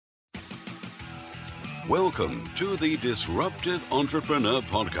Welcome to the Disruptive Entrepreneur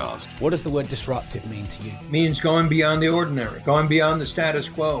Podcast. What does the word disruptive mean to you? Means going beyond the ordinary, going beyond the status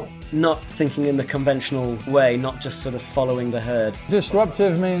quo. Not thinking in the conventional way, not just sort of following the herd.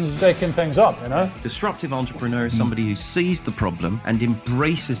 Disruptive means shaking things up, you know? Disruptive entrepreneur is somebody who sees the problem and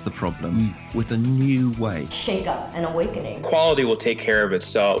embraces the problem with a new way. Shake up and awakening. Quality will take care of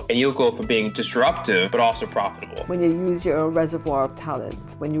itself, and you'll go from being disruptive but also profitable. When you use your reservoir of talent,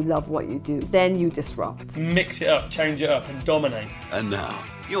 when you love what you do, then you disrupt. Mix it up, change it up, and dominate. And now,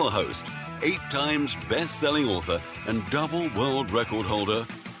 your host, 8 times best-selling author and double world record holder,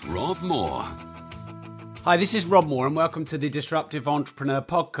 Rob Moore. Hi, this is Rob Moore and welcome to the Disruptive Entrepreneur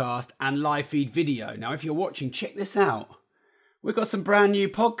Podcast and live feed video. Now, if you're watching, check this out. We've got some brand new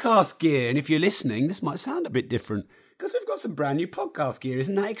podcast gear, and if you're listening, this might sound a bit different because we've got some brand new podcast gear.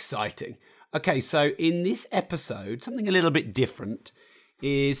 Isn't that exciting? Okay, so in this episode, something a little bit different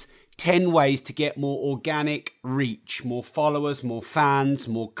is 10 ways to get more organic reach, more followers, more fans,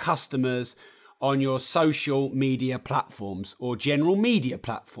 more customers on your social media platforms or general media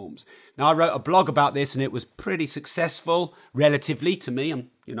platforms. Now, I wrote a blog about this and it was pretty successful relatively to me. I'm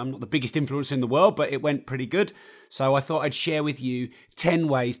not the biggest influencer in the world, but it went pretty good. So I thought I'd share with you 10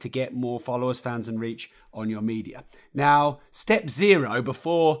 ways to get more followers, fans, and reach on your media. Now, step 0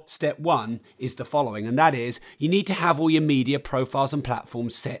 before step 1 is the following, and that is you need to have all your media profiles and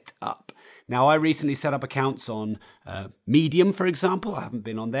platforms set up. Now, I recently set up accounts on Medium, for example. I haven't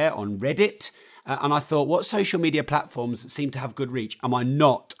been on there, on Reddit. And I thought, what social media platforms seem to have good reach am I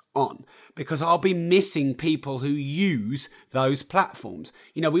not on? Because I'll be missing people who use those platforms.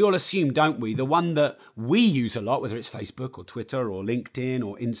 You know, we all assume, don't we? The one that we use a lot, whether it's Facebook or Twitter or LinkedIn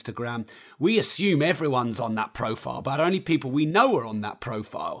or Instagram, we assume everyone's on that profile, but only people we know are on that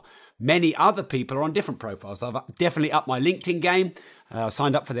profile. Many other people are on different profiles. I've definitely upped my LinkedIn game.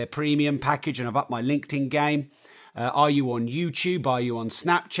 Signed up for their premium package and I've upped my LinkedIn game. Are you on YouTube? Are you on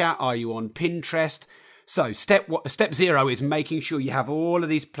Snapchat? Are you on Pinterest? So step 0 is making sure you have all of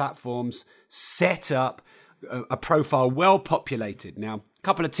these platforms set up, a profile well populated. Now, a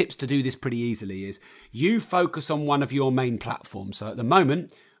couple of tips to do this pretty easily is you focus on one of your main platforms. So at the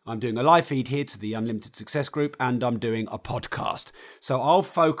moment, I'm doing a live feed here to the Unlimited Success Group and I'm doing a podcast. So I'll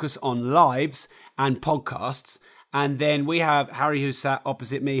focus on lives and podcasts. And then we have Harry, who's sat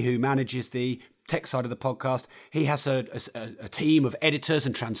opposite me, who manages the tech side of the podcast. He has a team of editors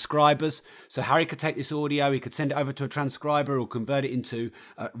and transcribers. So Harry could take this audio, he could send it over to a transcriber or convert it into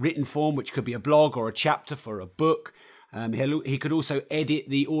a written form, which could be a blog or a chapter for a book. He could also edit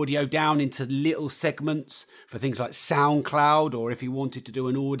the audio down into little segments for things like SoundCloud, or if he wanted to do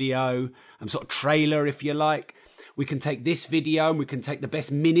an audio sort of trailer, if you like. We can take this video and we can take the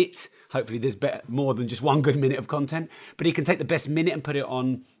best minute. Hopefully there's more than just one good minute of content, but he can take the best minute and put it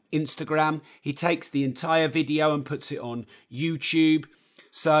on Instagram. He takes the entire video and puts it on YouTube.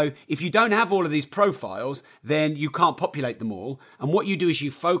 So if you don't have all of these profiles, then you can't populate them all. And what you do is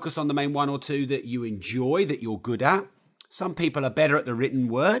you focus on the main 1 or 2 that you enjoy, that you're good at. Some people are better at the written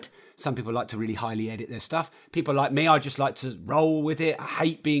word. Some people like to really highly edit their stuff. People like me, I just like to roll with it. I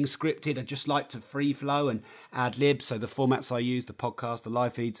hate being scripted. I just like to free flow and ad lib. So the formats I use, the podcast, the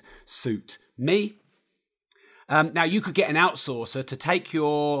live feeds, suit me. Now, you could get an outsourcer to take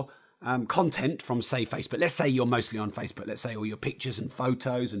your content from, say, Facebook. Let's say you're mostly on Facebook. Let's say all your pictures and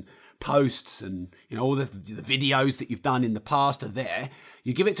photos and posts and all the videos that you've done in the past are there.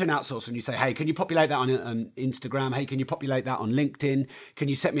 You give it to an outsourcer and you say, hey, can you populate that on Instagram? Hey, can you populate that on LinkedIn? Can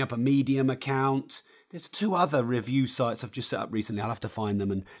you set me up a Medium account? There's 2 other review sites I've just set up recently. I'll have to find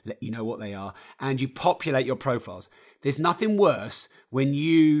them and let you know what they are. And you populate your profiles. There's nothing worse when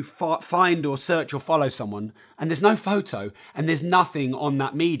you find or search or follow someone and there's no photo and there's nothing on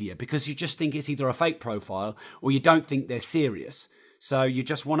that media because you just think it's either a fake profile or you don't think they're serious. So you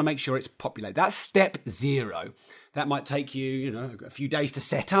just want to make sure it's populated. That's step 0. That might take you, a few days to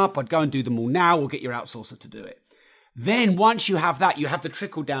set up. I'd go and do them all now or get your outsourcer to do it. Then once you have that, you have the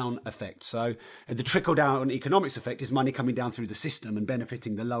trickle-down effect. So the trickle-down economics effect is money coming down through the system and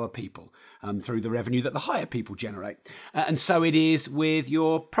benefiting the lower people through the revenue that the higher people generate. And so it is with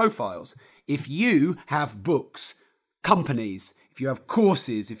your profiles. If you have books, companies, if you have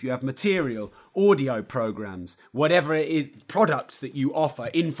courses, if you have material, audio programs, whatever it is, products that you offer,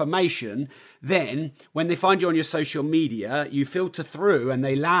 information, then when they find you on your social media, you filter through and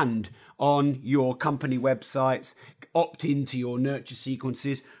they land on your company websites, opt into your nurture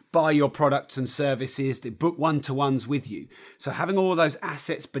sequences, buy your products and services, they book one-to-ones with you. So having all those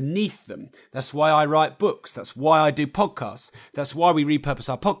assets beneath them, that's why I write books, that's why I do podcasts, that's why we repurpose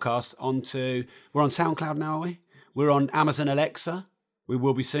our podcasts we're on SoundCloud now, are we? We're on Amazon Alexa. We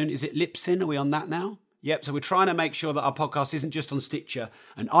will be soon. Is it Libsyn? Are we on that now? Yep, so we're trying to make sure that our podcast isn't just on Stitcher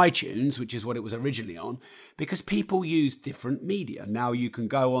and iTunes, which is what it was originally on, because people use different media. Now you can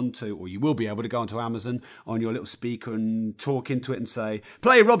go on to, or you will be able to go onto Amazon on your little speaker and talk into it and say,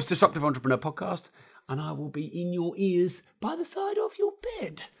 play Rob's Disruptive Entrepreneur Podcast, and I will be in your ears by the side of your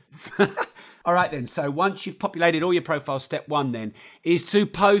bed. All right then, so once you've populated all your profiles, step one then is to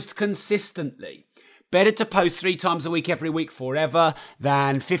post consistently. Better to post 3 times a week every week forever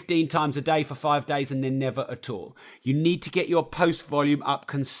than 15 times a day for 5 days and then never at all. You need to get your post volume up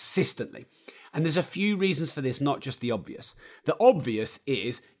consistently. And there's a few reasons for this, not just the obvious. The obvious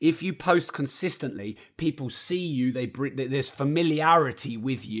is if you post consistently, people see you, there's familiarity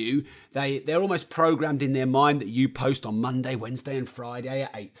with you. They're almost programmed in their mind that you post on Monday, Wednesday and Friday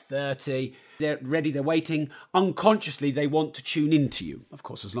at 8:30. They're ready, they're waiting. Unconsciously, they want to tune into you. Of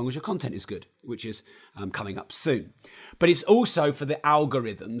course, as long as your content is good, which is coming up soon. But it's also for the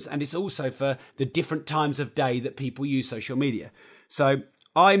algorithms, and it's also for the different times of day that people use social media. So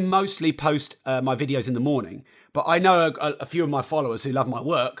I mostly post my videos in the morning, but I know a few of my followers who love my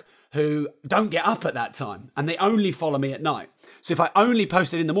work who don't get up at that time and they only follow me at night. So if I only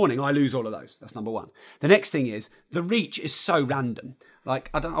post it in the morning, I lose all of those. That's number one. The next thing is the reach is so random. Like,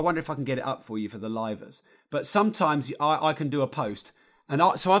 I wonder if I can get it up for you for the livers. But sometimes I can do a post. And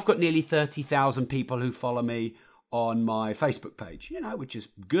so I've got nearly 30,000 people who follow me on my Facebook page, which is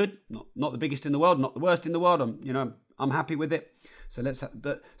good. Not the biggest in the world, not the worst in the world. I'm happy with it. So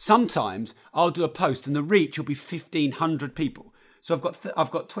but sometimes I'll do a post and the reach will be 1,500 people. So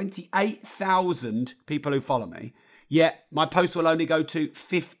I've got 28,000 people who follow me. Yet my post will only go to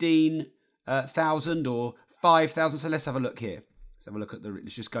 15,000 or 5,000. So let's have a look here. Let's have a look at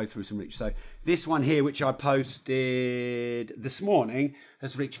let's just go through some reach. So this one here, which I posted this morning,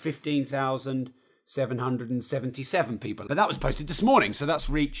 has reached 15,777 people. But that was posted this morning. So that's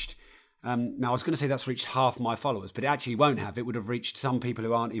reached, now I was going to say that's reached half my followers, but it actually won't have. It would have reached some people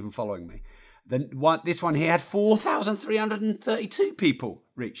who aren't even following me. This one here had 4,332 people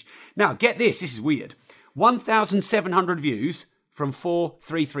reached. Now get this, this is weird. 1,700 views from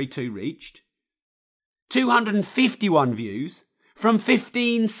 4,332 reached. 251 views from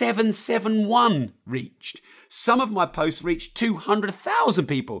 15,771 reached. Some of my posts reached 200,000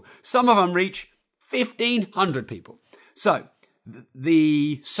 people. Some of them reach 1,500 people. So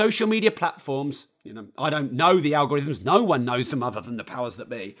the social media platforms, I don't know the algorithms. No one knows them other than the powers that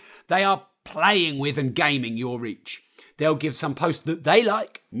be. They are playing with and gaming your reach. They'll give some posts that they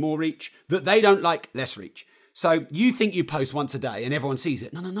like more reach, that they don't like less reach. So you think you post once a day and everyone sees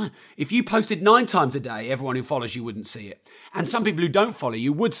it. No. If you posted 9 times a day, everyone who follows you wouldn't see it. And some people who don't follow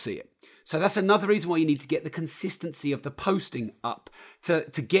you would see it. So that's another reason why you need to get the consistency of the posting up to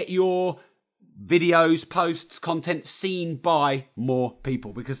get your videos, posts, content seen by more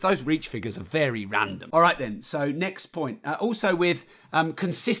people, because those reach figures are very random. All right then, so next point. Also with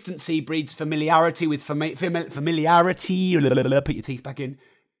consistency breeds familiarity. With familiarity, put your teeth back in,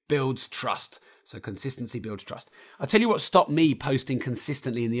 builds trust. So consistency builds trust. I'll tell you what stopped me posting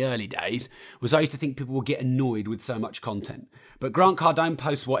consistently in the early days was I used to think people would get annoyed with so much content. But Grant Cardone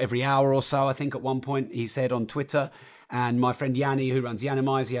posts, every hour or so, I think at one point he said on Twitter. And my friend Yanni, who runs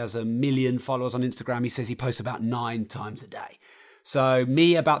Yanimize, he has 1 million followers on Instagram. He says he posts about 9 times a day. So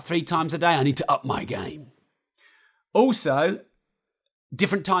me, about 3 times a day. I need to up my game. Also,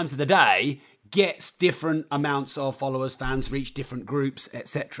 different times of the day gets different amounts of followers, fans, reach different groups,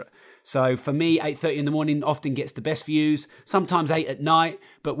 etc. So for me, 8:30 in the morning often gets the best views. Sometimes 8 at night,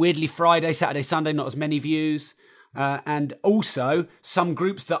 but weirdly Friday, Saturday, Sunday, not as many views. And also some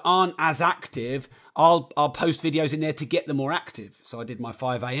groups that aren't as active, I'll post videos in there to get them more active. So I did my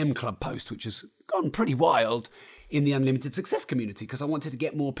 5 a.m. club post, which has gone pretty wild in the Unlimited Success community, because I wanted to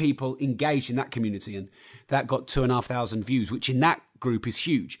get more people engaged in that community. And that got 2,500 views, which in that group is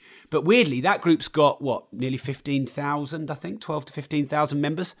huge. But weirdly, that group's got nearly 15,000, I think, 12 to 15,000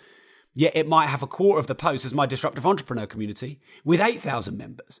 members. Yet it might have a quarter of the posts as my Disruptive Entrepreneur community with 8,000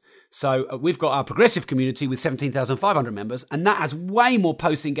 members. So we've got our Progressive community with 17,500 members, and that has way more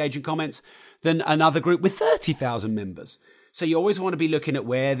posts, engaging comments than another group with 30,000 members. So you always want to be looking at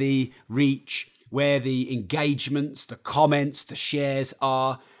where the reach, where the engagements, the comments, the shares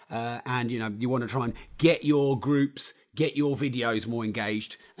are, and you want to try and get your groups, get your videos more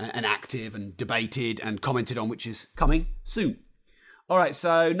engaged and active and debated and commented on, which is coming soon. All right,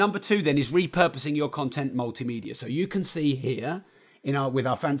 so number 2 then is repurposing your content multimedia. So you can see here with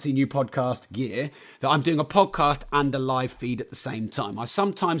our fancy new podcast gear that I'm doing a podcast and a live feed at the same time. I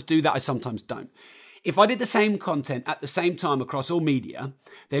sometimes do that, I sometimes don't. If I did the same content at the same time across all media,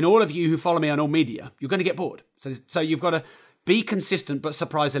 then all of you who follow me on all media, you're going to get bored. So you've got to be consistent, but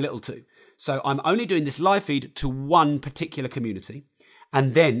surprise a little too. So I'm only doing this live feed to one particular community,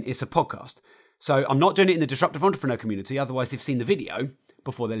 and then it's a podcast. So I'm not doing it in the Disruptive Entrepreneur community, otherwise they've seen the video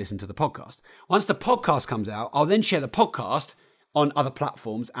before they listen to the podcast. Once the podcast comes out, I'll then share the podcast on other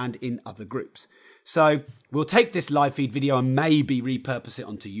platforms and in other groups. So we'll take this live feed video and maybe repurpose it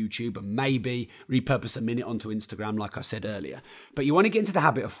onto YouTube and maybe repurpose a minute onto Instagram, like I said earlier. But you want to get into the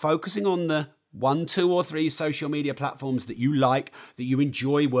habit of focusing on the 1, 2, or 3 social media platforms that you like, that you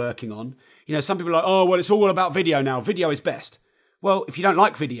enjoy working on. You know, some people are like, oh, well, it's all about video now. Video is best. Well, if you don't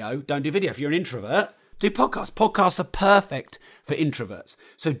like video, don't do video. If you're an introvert, do podcasts. Podcasts are perfect for introverts.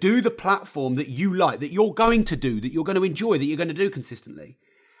 So do the platform that you like, that you're going to do, that you're going to enjoy, that you're going to do consistently.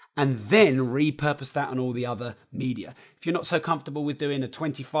 And then repurpose that on all the other media. If you're not so comfortable with doing a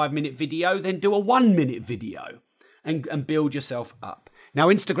 25-minute video, then do a 1-minute video and build yourself up. Now,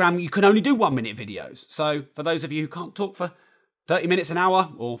 Instagram, you can only do 1-minute videos. So for those of you who can't talk for 30 minutes an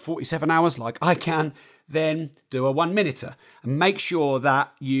hour or 47 hours like I can, then do a 1-minuter. And make sure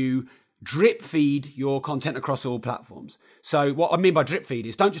that you drip feed your content across all platforms. So what I mean by drip feed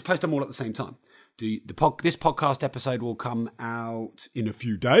is don't just post them all at the same time. This podcast episode will come out in a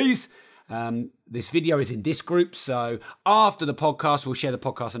few days. This video is in this group, so after the podcast, we'll share the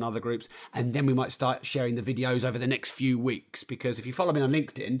podcast in other groups, and then we might start sharing the videos over the next few weeks. Because if you follow me on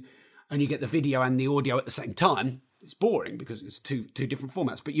LinkedIn and you get the video and the audio at the same time, it's boring because it's two different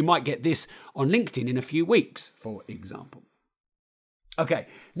formats. But you might get this on LinkedIn in a few weeks, for example. Okay,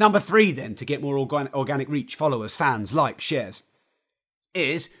 number 3 then, to get more organic reach, followers, fans, likes, shares,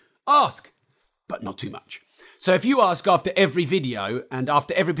 is ask, but not too much. So if you ask after every video and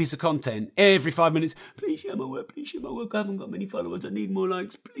after every piece of content, every 5 minutes, please share my work, I haven't got many followers, I need more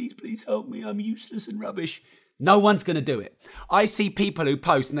likes, please help me, I'm useless and rubbish. No one's going to do it. I see people who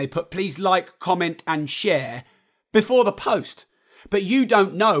post and they put please like, comment and share before the post. But you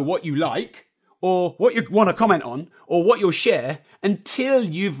don't know what you like or what you want to comment on or what you'll share until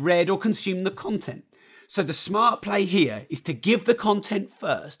you've read or consumed the content. So the smart play here is to give the content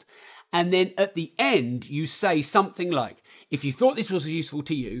first. And then at the end, you say something like, if you thought this was useful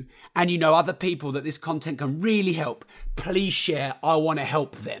to you and you know other people that this content can really help, please share. I want to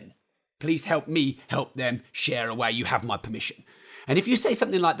help them. Please help me help them. Share away. You have my permission. And if you say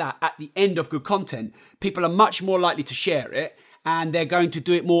something like that at the end of good content, people are much more likely to share it and they're going to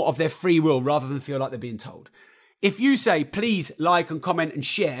do it more of their free will rather than feel like they're being told. If you say, please like and comment and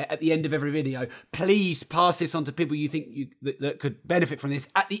share at the end of every video, please pass this on to people you think that could benefit from this.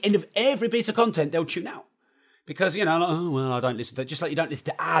 At the end of every piece of content, they'll tune out. Because, you know, oh, well, I don't listen to it. Just like you don't listen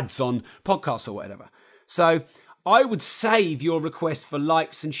to ads on podcasts or whatever. So I would save your request for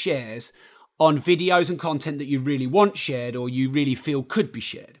likes and shares on videos and content that you really want shared or you really feel could be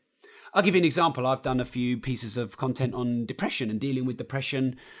shared. I'll give you an example. I've done a few pieces of content on depression and dealing with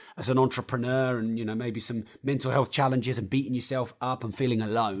depression as an entrepreneur and, you know, maybe some mental health challenges and beating yourself up and feeling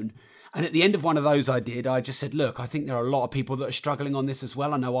alone. And at the end of one of those I just said, look, I think there are a lot of people that are struggling on this as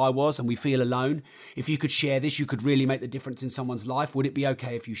well. I know I was, and we feel alone. If you could share this, you could really make the difference in someone's life. Would it be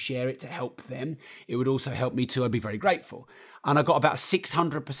okay if you share it to help them? It would also help me too. I'd be very grateful. And I got about a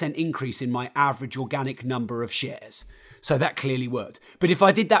 600% increase in my average organic number of shares. So that clearly worked. But if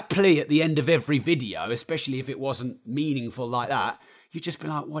I did that plea at the end of every video, especially if it wasn't meaningful like that, you'd just be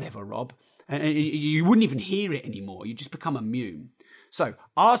like, whatever, Rob. And you wouldn't even hear it anymore. You'd just become immune. So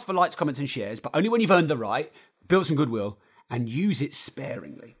ask for likes, comments and shares, but only when you've earned the right, built some goodwill, and use it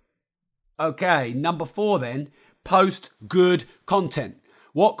sparingly. Okay, number 4 then, post good content.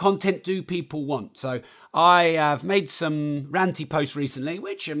 What content do people want? So I have made some ranty posts recently,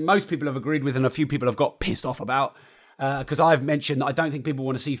 which most people have agreed with and a few people have got pissed off about. Because I've mentioned that I don't think people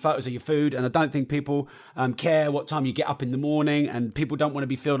want to see photos of your food, and I don't think people care what time you get up in the morning, and people don't want to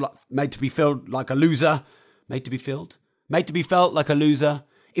be made to be felt like a loser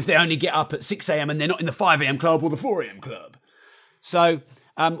if they only get up at 6 a.m. and they're not in the 5 a.m. club or the 4 a.m. club. So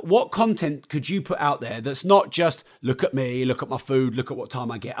what content could you put out there that's not just look at me, look at my food, look at what time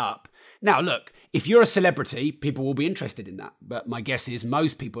I get up? Now, look, if you're a celebrity, people will be interested in that. But my guess is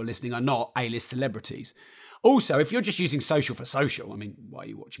most people listening are not A-list celebrities. Also, if you're just using social for social, I mean, why are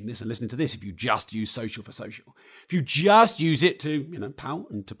you watching this and listening to this if you just use social for social? If you just use it to, you know,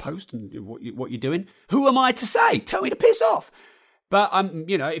 pout and to post and what you're doing, who am I to say? Tell me to piss off. But,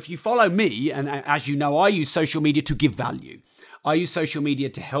 you know, if you follow me, and as you know, I use social media to give value. I use social media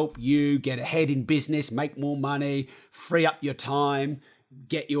to help you get ahead in business, make more money, free up your time,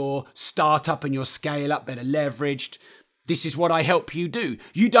 get your startup and your scale up better leveraged. This is what I help you do.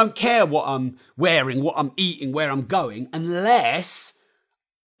 You don't care what I'm wearing, what I'm eating, where I'm going, unless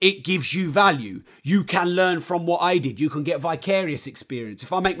It gives you value. You can learn from what I did. You can get vicarious experience.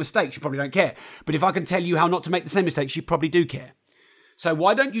 If I make mistakes, you probably don't care. But if I can tell you how not to make the same mistakes, you probably do care. So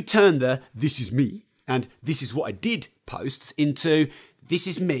why don't you turn the "this is me" and "this is what I did" posts into "this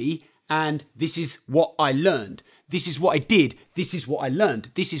is me" and "this is what I learned." This is what I did. This is what I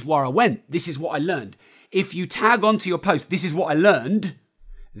learned. This is where I went. This is what I learned. If you tag onto your post, "this is what I learned,"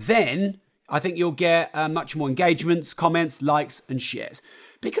 then I think you'll get much more engagements, comments, likes, and shares.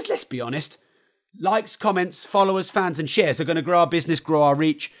 Because let's be honest, likes, comments, followers, fans, and shares are going to grow our business, grow our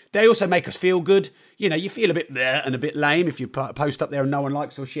reach. They also make us feel good. You know, you feel a bit bleh and a bit lame if you put a post up there and no one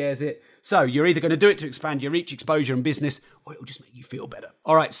likes or shares it. So you're either going to do it to expand your reach, exposure, and business, or it'll just make you feel better.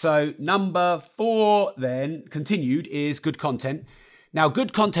 All right, so number 4 then, continued, is good content. Now,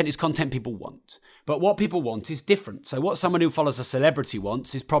 good content is content people want. But what people want is different. So what someone who follows a celebrity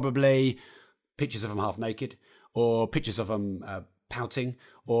wants is probably pictures of them half naked, or pictures of them pouting,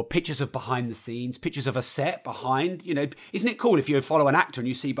 or pictures of behind the scenes, pictures of a set behind. You know, isn't it cool if you follow an actor and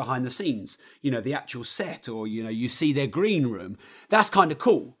you see behind the scenes, you know, the actual set, or, you know, you see their green room? That's kind of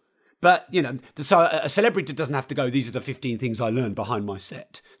cool. But, you know, so a celebrity doesn't have to go, "these are the 15 things I learned behind my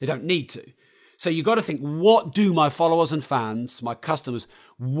set." They don't need to. So you've got to think, what do my followers and fans, my customers,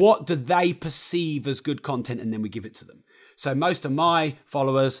 what do they perceive as good content? And then we give it to them. So most of my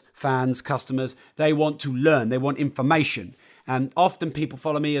followers, fans, customers, they want to learn. They want information. And often people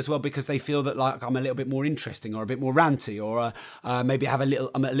follow me as well because they feel that, like, I'm a little bit more interesting, or a bit more ranty, or maybe I'm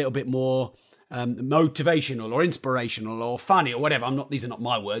a little bit more motivational or inspirational or funny or whatever. These are not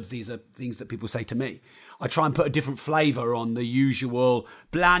my words. These are things that people say to me. I try and put a different flavour on the usual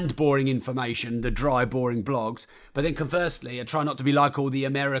bland, boring information, the dry, boring blogs. But then conversely, I try not to be like all the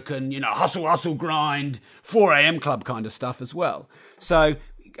American, you know, hustle, grind, 4 a.m. club kind of stuff as well. So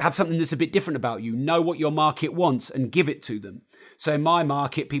have something that's a bit different about you. Know what your market wants and give it to them. So in my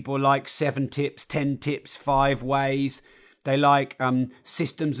market, people like 7 tips, 10 tips, 5 ways. They like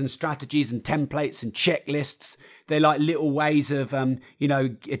systems and strategies and templates and checklists. They like little ways of,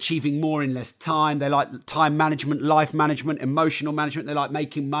 achieving more in less time. They like time management, life management, emotional management. They like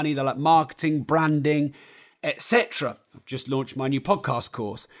making money. They like marketing, branding, etc. I've just launched my new podcast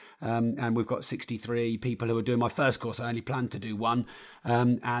course, and we've got 63 people who are doing my first course. I only planned to do one,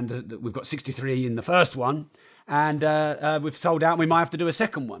 and we've got 63 in the first one, and we've sold out, and we might have to do a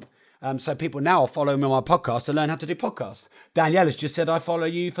second one. So people now are following me on my podcast to learn how to do podcasts. Danielle has just said, "I follow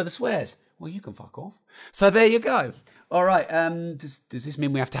you for the swears." Well, you can fuck off. So there you go. All right. Does this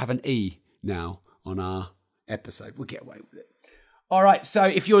mean we have to have an E now on our episode? We'll get away with it. All right. So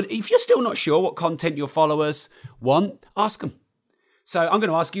if you're still not sure what content your followers want, ask them. So I'm going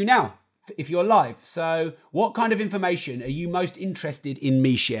to ask you now, if you're live. So what kind of information are you most interested in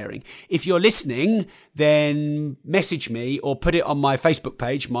me sharing? If you're listening, then message me or put it on my Facebook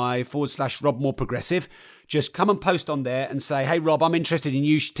page, my /Rob Moore Progressive. Just come and post on there and say, "Hey, Rob, I'm interested in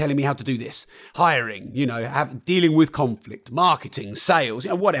you telling me how to do this. Hiring, dealing with conflict, marketing, sales,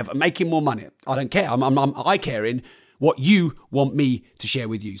 whatever, making more money." I don't care. I care in what you want me to share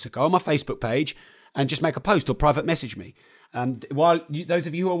with you. So go on my Facebook page and just make a post or private message me. While those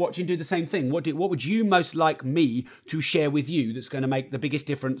of you who are watching do the same thing, what would you most like me to share with you that's going to make the biggest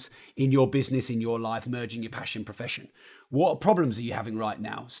difference in your business, in your life, merging your passion, profession? What problems are you having right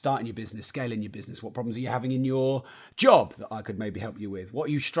now? Starting your business, scaling your business. What problems are you having in your job that I could maybe help you with? What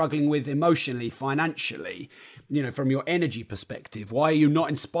are you struggling with emotionally, financially, from your energy perspective? Why are you not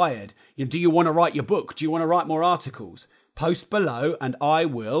inspired? Do you want to write your book? Do you want to write more articles? Post below and I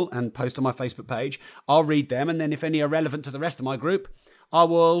will, and post on my Facebook page. I'll read them, and then if any are relevant to the rest of my group, I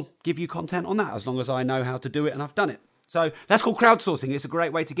will give you content on that, as long as I know how to do it and I've done it. So that's called crowdsourcing. It's a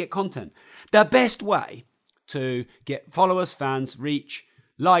great way to get content. The best way to get followers, fans, reach,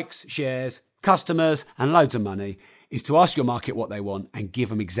 likes, shares, customers, and loads of money is to ask your market what they want and give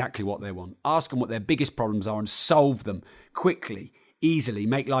them exactly what they want. Ask them what their biggest problems are and solve them quickly, easily.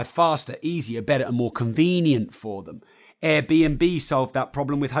 Make life faster, easier, better, and more convenient for them. Airbnb solved that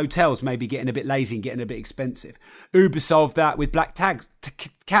problem with hotels maybe getting a bit lazy and getting a bit expensive. Uber solved that with black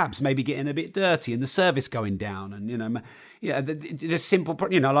cabs maybe getting a bit dirty and the service going down. And, the simple,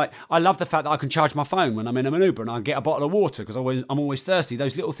 like I love the fact that I can charge my phone when I'm in an Uber and I get a bottle of water because I'm always thirsty.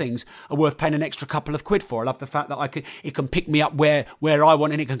 Those little things are worth paying an extra couple of quid for. I love the fact that it can pick me up where I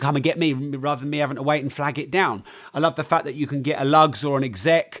want and it can come and get me rather than me having to wait and flag it down. I love the fact that you can get a lugs or an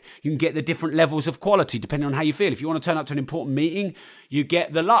exec. You can get the different levels of quality depending on how you feel. If you want to turn up to an important meeting, you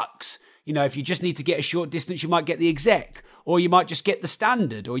get the lux. If you just need to get a short distance, you might get the exec, or you might just get the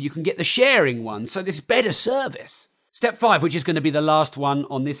standard, or you can get the sharing one. So there's better service. Step 5, which is going to be the last one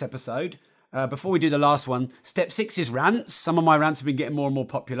on this episode, Before we do the last one, step 6 is rants. Some of my rants have been getting more and more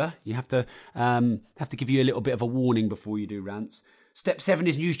popular. You have to give you a little bit of a warning before you do rants. Step 7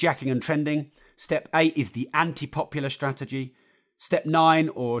 is newsjacking and trending. Step 8 is the anti-popular strategy. Step 9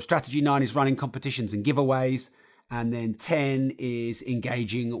 or strategy 9 is running competitions and giveaways. And then 10 is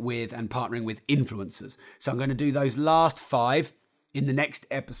engaging with and partnering with influencers. So I'm going to do those last 5 in the next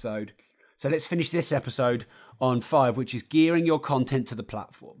episode. So let's finish this episode on 5, which is gearing your content to the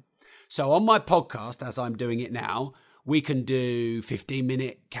platform. So on my podcast, as I'm doing it now, we can do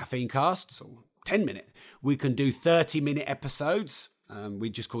 15-minute caffeine casts or 10-minute. We can do 30-minute episodes. We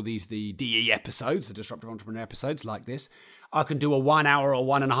just call these the DE episodes, the Disruptive Entrepreneur episodes like this. I can do a 1 hour or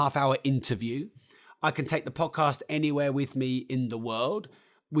 1.5 hour interview. I can take the podcast anywhere with me in the world.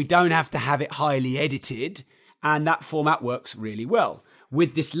 We don't have to have it highly edited, and that format works really well.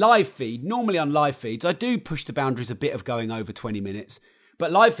 With this live feed, normally on live feeds, I do push the boundaries a bit of going over 20 minutes,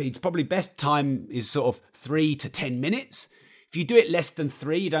 but live feeds, probably best time is sort of 3 to 10 minutes. If you do it less than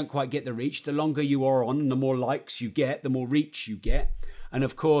 3, you don't quite get the reach. The longer you are on, the more likes you get, the more reach you get. And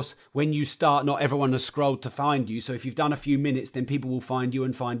of course, when you start, not everyone has scrolled to find you. So if you've done a few minutes, then people will find you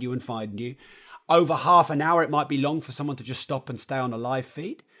and find you and find you. Over half an hour, it might be long for someone to just stop and stay on a live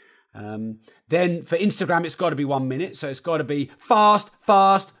feed. Then for Instagram, it's got to be 1 minute. So it's got to be fast.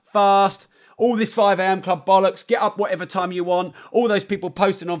 All this 5 a.m. club bollocks, get up whatever time you want. All those people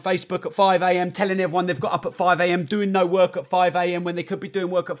posting on Facebook at 5 a.m. telling everyone they've got up at 5 a.m. doing no work at 5 a.m. when they could be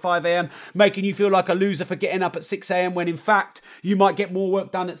doing work at 5 a.m. making you feel like a loser for getting up at 6 a.m. when in fact you might get more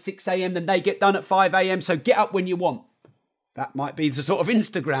work done at 6 a.m. than they get done at 5 a.m. So get up when you want. That might be the sort of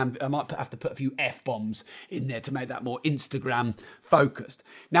Instagram. I might have to put a few F-bombs in there to make that more Instagram focused.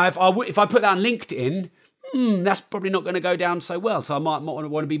 Now, if I put that on LinkedIn, that's probably not going to go down so well. So I might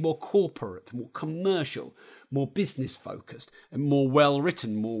want to be more corporate, more commercial, more business focused, and more well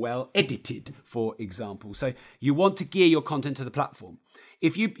written, more well edited, for example. So you want to gear your content to the platform.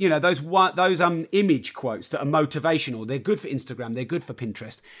 If those image quotes that are motivational, they're good for Instagram, they're good for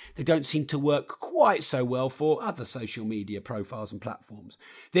Pinterest. They don't seem to work quite so well for other social media profiles and platforms.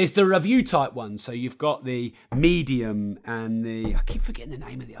 There's the review type one. So you've got the Medium and I keep forgetting the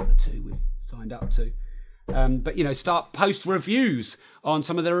name of the other two we've signed up to. But start post reviews on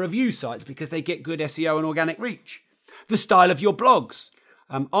some of the review sites because they get good SEO and organic reach. The style of your blogs.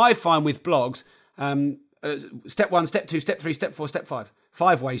 I find with blogs, step 1, step 2, step 3, step 4, step 5.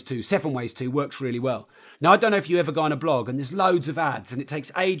 5 ways to, 7 ways to works really well. Now, I don't know if you ever go on a blog and there's loads of ads and it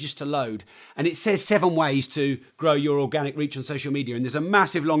takes ages to load and it says 7 ways to grow your organic reach on social media and there's a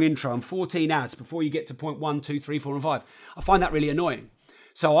massive long intro and 14 ads before you get to point 1, 2, 3, 4 and 5. I find that really annoying.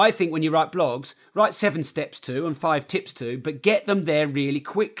 So I think when you write blogs, write 7 steps to and 5 tips to, but get them there really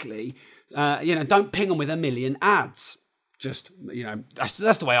quickly. Don't ping them with a million ads. Just,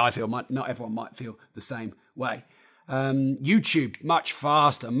 that's the way I feel. Not everyone might feel the same way. YouTube, much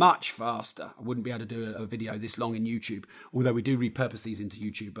faster. I wouldn't be able to do a video this long in YouTube, although we do repurpose these into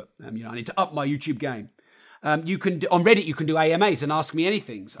YouTube, but I need to up my YouTube game. On Reddit, you can do AMAs and Ask Me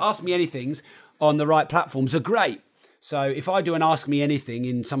Anythings. Ask Me Anythings on the right platforms are great. So if I do an Ask Me Anything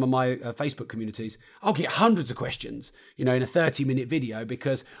in some of my Facebook communities, I'll get hundreds of questions, in a 30-minute video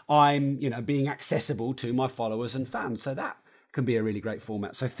because I'm, being accessible to my followers and fans. So that can be a really great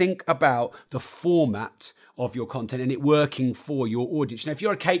format. So think about the format of your content and it working for your audience. Now, if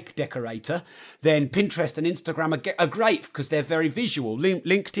you're a cake decorator, then Pinterest and Instagram are great because they're very visual.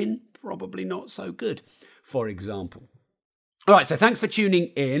 LinkedIn, probably not so good, for example. All right, so thanks for tuning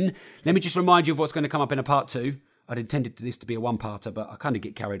in. Let me just remind you of what's going to come up in a part 2. I'd intended this to be a one-parter, but I kind of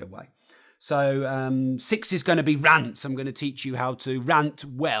get carried away. So 6 is going to be rants. I'm going to teach you how to rant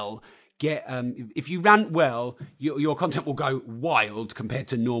well. If you rant well, your content will go wild compared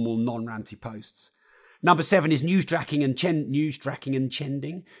to normal non-ranty posts. Number 7 is newsjacking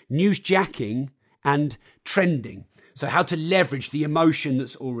and trending. So how to leverage the emotion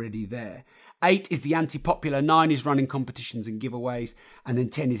that's already there. 8 is the anti-popular, 9 is running competitions and giveaways, and then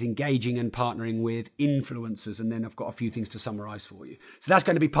 10 is engaging and partnering with influencers, and then I've got a few things to summarize for you. So that's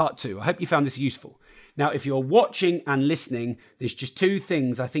going to be part 2. I hope you found this useful. Now, if you're watching and listening, there's just 2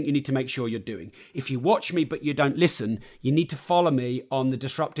 things I think you need to make sure you're doing. If you watch me but you don't listen, you need to follow me on the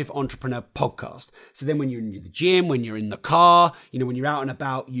Disruptive Entrepreneur podcast. So then when you're in the gym, when you're in the car, when you're out and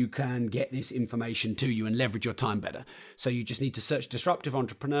about, you can get this information to you and leverage your time better. So you just need to search Disruptive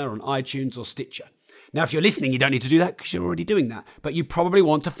Entrepreneur on iTunes or Stitcher. Now, if you're listening, you don't need to do that because you're already doing that. But you probably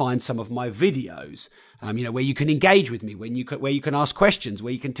want to find some of my videos, where you can engage with me, where you can ask questions,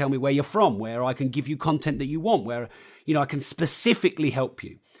 where you can tell me where you're from, where I can give you content that you want, where, I can specifically help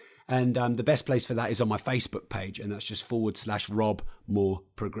you. And the best place for that is on my Facebook page, and that's just /Rob More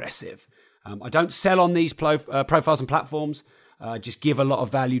Progressive. I don't sell on these profiles and platforms. Just give a lot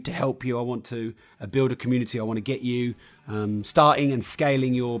of value to help you. I want to build a community. I want to get you starting and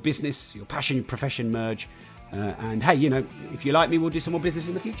scaling your business, your passion, your profession merge. And hey, if you like me, we'll do some more business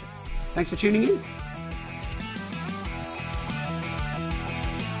in the future. Thanks for tuning in.